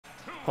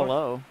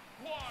Hello.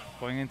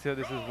 Going into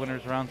this is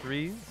winners round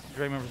 3,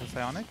 Draymond versus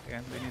Psionic,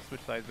 and they need to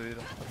switch sides. But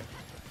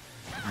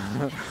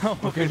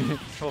we'll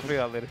figure it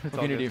out later. It's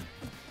all good.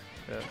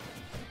 Yeah.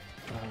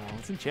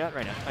 What's in chat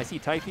right now? I see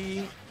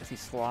Typey, I see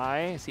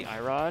Sly, I see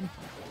Irod.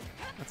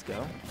 Let's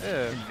go.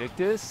 Yeah.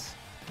 Invictus.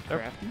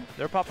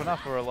 They're popping up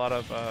for a lot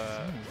of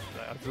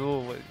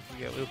Azul.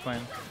 Yeah, we were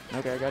playing.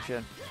 Okay, I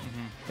gotcha.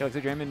 Yeah, looks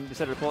like Draymond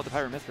decided to pull out the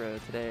Pyro Mithra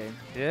today.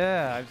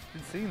 Yeah, I've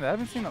been seeing that. I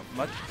haven't seen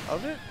much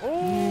of it.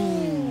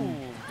 Oh!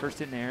 First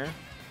hit in air.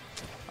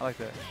 I like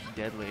that.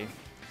 Deadly.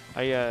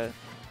 I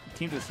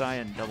teamed with Sai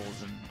in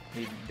doubles, and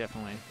he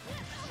definitely...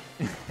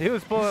 He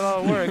was pulling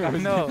all the work, I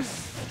know.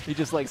 He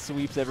just like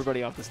sweeps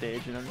everybody off the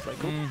stage, and I'm just like,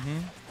 cool.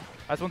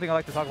 That's one thing I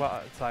like to talk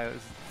about Sai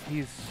is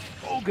he's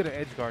so good at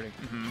edge guarding.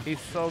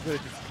 He's so good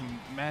at just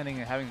commanding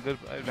and having good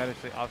advantage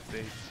off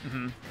stage.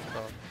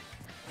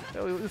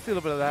 So we'll see a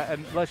little bit of that,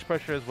 and less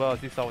pressure as well,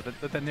 as you saw with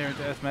the near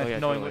into S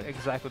match, knowing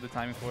exactly what the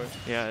timing for it.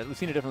 Yeah,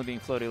 Lucina definitely being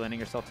floaty, lending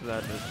herself to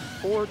that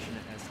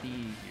fortunate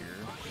SD here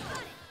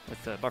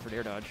with the buffered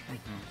air dodge.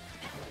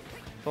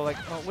 So like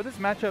with this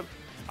matchup,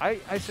 I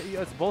say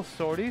it's both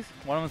sorties.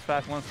 One of them's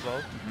fast, one's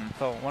slow.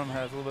 So one of them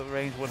has a little bit of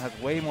range, one has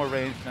way more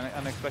range than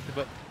unexpected.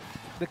 But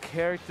the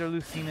character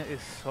Lucina is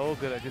so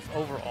good at just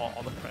overall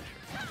all the pressure.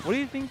 What do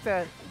you think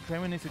that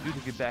Draymond needs to do to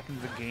get back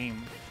into the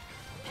game?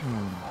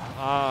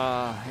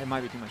 It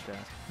might be too much to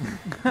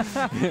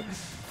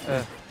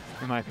ask,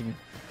 in my opinion.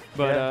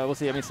 But we'll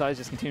see. I mean, Sai's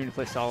just continuing to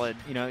play solid.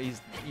 You know, he's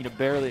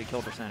barely at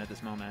kill percent at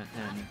this moment,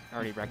 and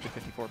already racked at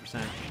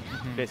 54%.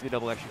 Basically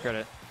double extra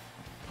credit.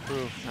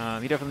 True.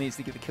 He definitely needs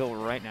to get the kill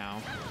right now.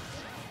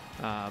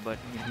 But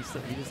he's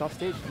just off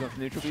stage. Going for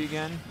the neutral B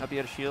again. Up he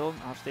had a shield.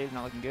 Off stage,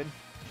 not looking good.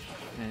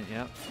 And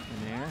yep,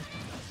 in there.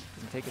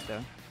 Doesn't take it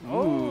though.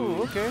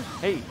 Oh, okay.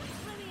 Hey,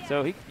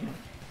 so he.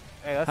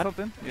 Hey, that's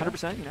something.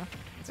 100%. You know,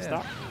 it's a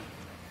stop.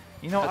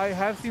 You know, I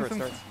have seen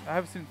some. I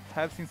have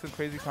seen some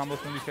crazy combos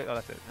from these guys. Oh,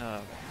 that's it.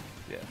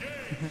 Yeah.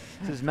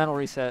 So his mental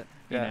reset.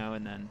 You know,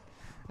 and then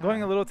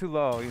going a little too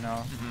low. You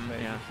know.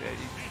 Yeah.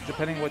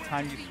 Depending what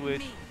time you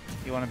switch,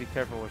 you want to be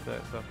careful with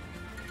it. So.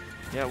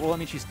 Yeah. Well, I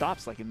mean, she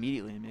stops like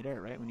immediately in midair,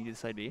 right, when you do the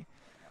side B.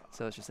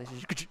 So it's just like,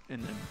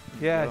 and then.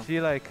 Yeah. She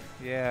like.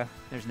 Yeah.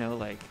 There's no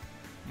like.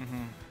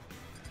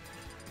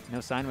 No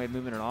sine wave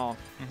movement at all.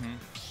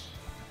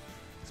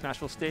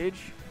 Smashville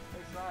stage.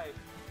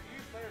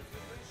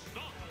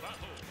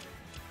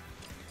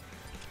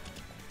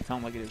 Tell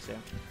him like it is, yeah.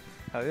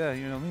 Oh yeah,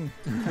 you know me.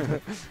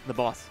 The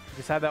boss.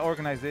 Just have that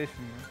organization.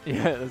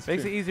 Yeah, that's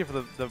makes it easier for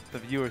the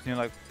viewers. You know,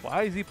 like,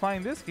 why is he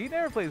playing this? He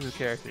never plays this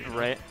character.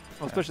 Right.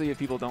 Well, especially if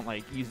people don't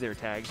like use their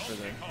tags for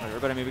the.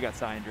 But I mean, we got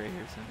Sai and Dre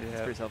here, so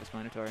it's pretty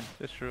self-explanatory.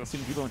 That's true.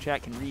 Assuming people in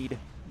chat can read.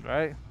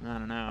 Right. I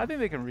don't know. I think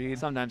they can read.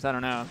 Sometimes I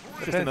don't know.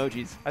 Just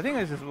emojis. I think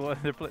it's just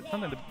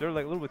something they're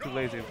like a little bit too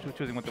lazy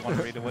choosing what they want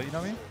to read and what, you know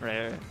what I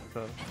mean? Right.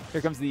 So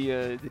here comes the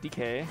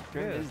DK.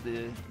 Here is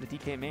the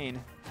DK main.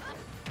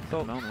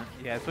 So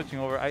yeah, switching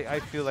over. I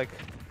feel like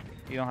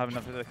you don't have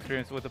enough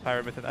experience with the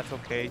Pyro Method. That's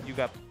okay. You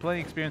got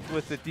plenty of experience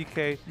with the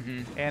DK,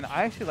 and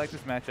I actually like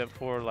this matchup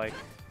for like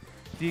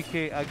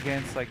DK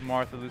against like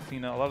Martha,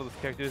 Lucina, a lot of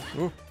those characters.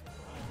 Ooh.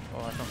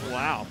 Oh, that's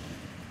wow.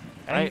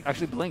 And I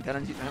actually blinked. I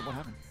didn't see what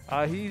happened.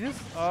 He just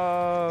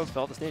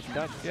fell off the stage and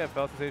died. Yeah,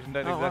 fell off the stage and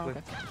died, exactly. Wow,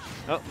 okay.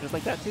 Oh, just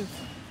like that too.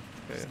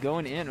 Just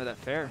going in with that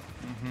fair.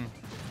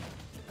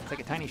 It's like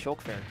a tiny shulk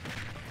fair.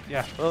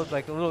 Yeah,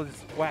 like a little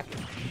just whack.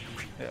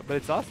 Yeah, but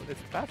it's also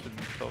faster than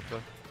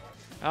Soka.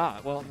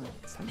 Well.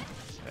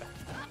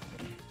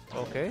 Yeah.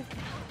 Okay.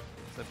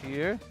 It's up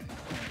here.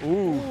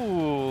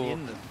 Ooh.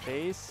 In the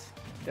face.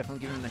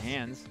 Definitely giving him the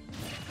hands.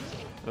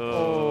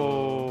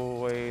 Oh,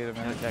 wait a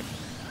minute. Tech.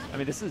 I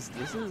mean, this is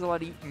a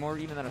lot more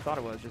even than I thought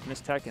it was. Just miss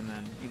tech and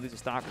then you lose a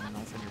stock and then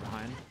all of a sudden you're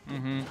behind.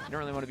 You don't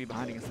really want to be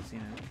behind against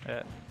Lucina.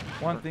 Yeah.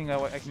 One thing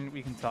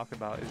we can talk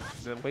about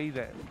is the way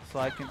that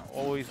Sly can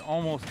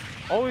almost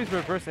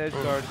reverse edge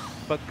guard,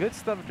 but good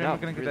stuff if Draymond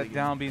going to get that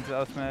down beat into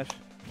up smash.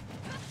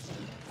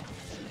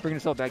 Bringing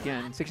yourself back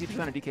in.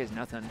 60% of DK is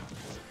nothing.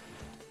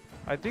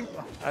 I think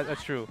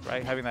that's true,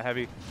 right? Having that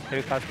heavy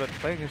cost, but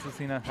playing against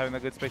Lucina, having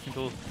that good spacing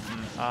tools.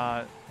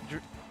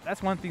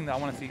 That's one thing that I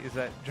want to see is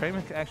that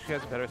Draymond actually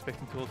has better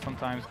spacing tools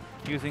sometimes,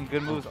 using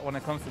good moves when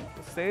it comes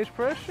to stage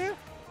pressure.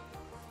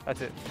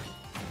 That's it.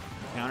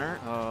 Counter.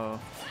 Oh.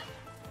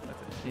 That's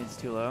it. It's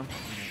too low.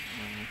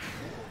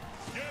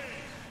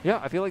 Yeah,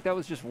 I feel like that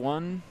was just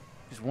one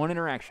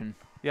interaction.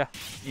 Yeah.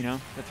 You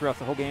know, that threw off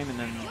the whole game, and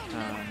then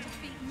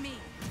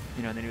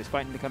then he was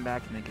fighting to come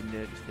back, and then can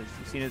just because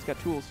Lucina's got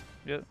tools.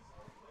 Yeah.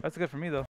 That's good for me though.